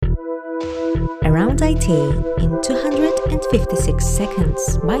Around IT in 256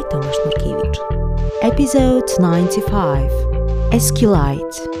 seconds by Tomasz Nurkiewicz. Episode 95.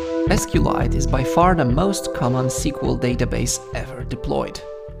 SQLite. SQLite is by far the most common SQL database ever deployed.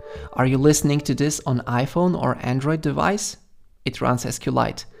 Are you listening to this on iPhone or Android device? It runs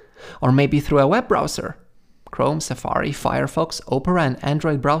SQLite. Or maybe through a web browser. Chrome, Safari, Firefox, Opera and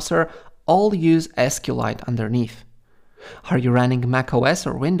Android browser all use SQLite underneath. Are you running macOS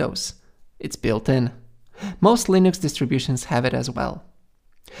or Windows? It's built in. Most Linux distributions have it as well.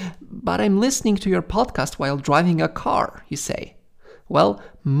 But I'm listening to your podcast while driving a car, you say. Well,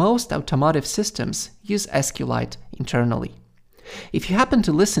 most automotive systems use SQLite internally. If you happen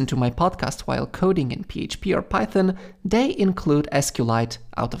to listen to my podcast while coding in PHP or Python, they include SQLite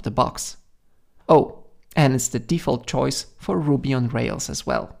out of the box. Oh, and it's the default choice for Ruby on Rails as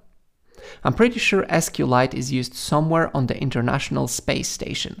well. I'm pretty sure SQLite is used somewhere on the International Space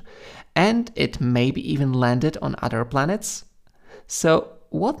Station, and it maybe even landed on other planets. So,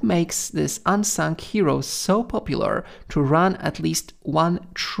 what makes this unsung hero so popular to run at least 1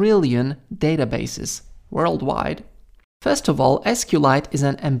 trillion databases worldwide? First of all, SQLite is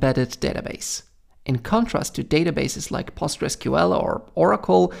an embedded database. In contrast to databases like PostgreSQL or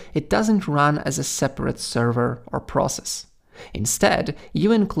Oracle, it doesn't run as a separate server or process. Instead,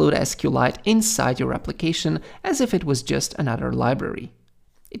 you include SQLite inside your application as if it was just another library.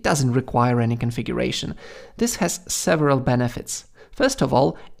 It doesn't require any configuration. This has several benefits. First of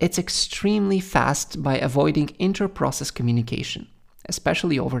all, it's extremely fast by avoiding inter-process communication,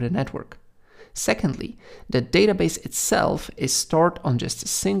 especially over the network. Secondly, the database itself is stored on just a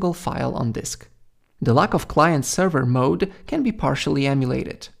single file on disk. The lack of client-server mode can be partially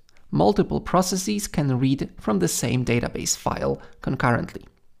emulated. Multiple processes can read from the same database file concurrently.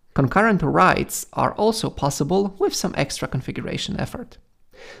 Concurrent writes are also possible with some extra configuration effort.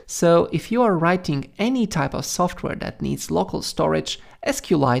 So if you are writing any type of software that needs local storage,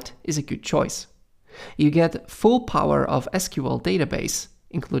 SQLite is a good choice. You get full power of SQL database,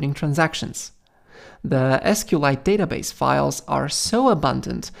 including transactions. The SQLite database files are so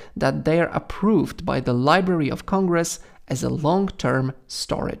abundant that they are approved by the Library of Congress as a long-term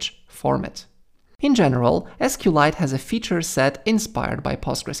storage format. In general, SQLite has a feature set inspired by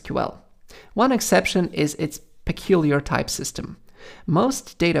PostgreSQL. One exception is its peculiar type system.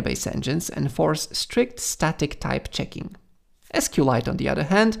 Most database engines enforce strict static type checking. SQLite, on the other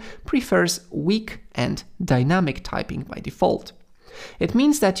hand, prefers weak and dynamic typing by default. It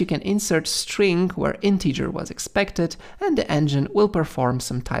means that you can insert string where integer was expected and the engine will perform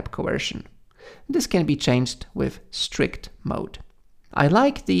some type coercion. This can be changed with strict mode. I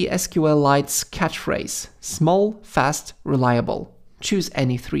like the SQLite's catchphrase, small, fast, reliable. Choose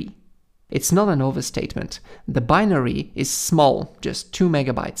any 3. It's not an overstatement. The binary is small, just 2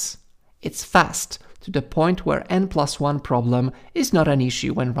 megabytes. It's fast, to the point where n+1 problem is not an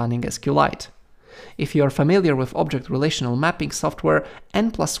issue when running SQLite. If you are familiar with object relational mapping software,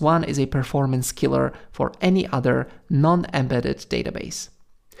 n+1 is a performance killer for any other non-embedded database.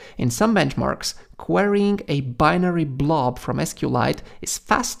 In some benchmarks, querying a binary blob from SQLite is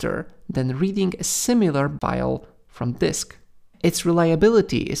faster than reading a similar file from disk. Its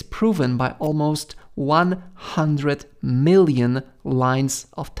reliability is proven by almost 100 million lines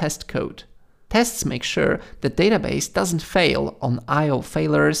of test code. Tests make sure the database doesn't fail on I/O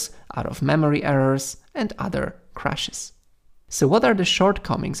failures, out-of-memory errors, and other crashes. So what are the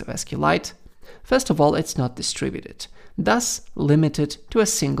shortcomings of SQLite? First of all, it's not distributed, thus limited to a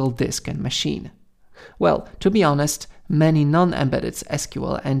single disk and machine. Well, to be honest, many non-embedded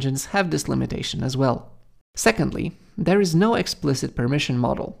SQL engines have this limitation as well. Secondly, there is no explicit permission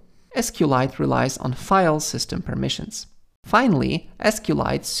model. SQLite relies on file system permissions. Finally,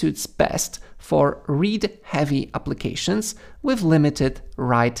 SQLite suits best for read-heavy applications with limited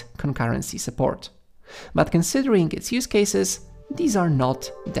write concurrency support. But considering its use cases, these are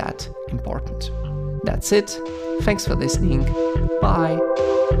not that important. That's it. Thanks for listening. Bye.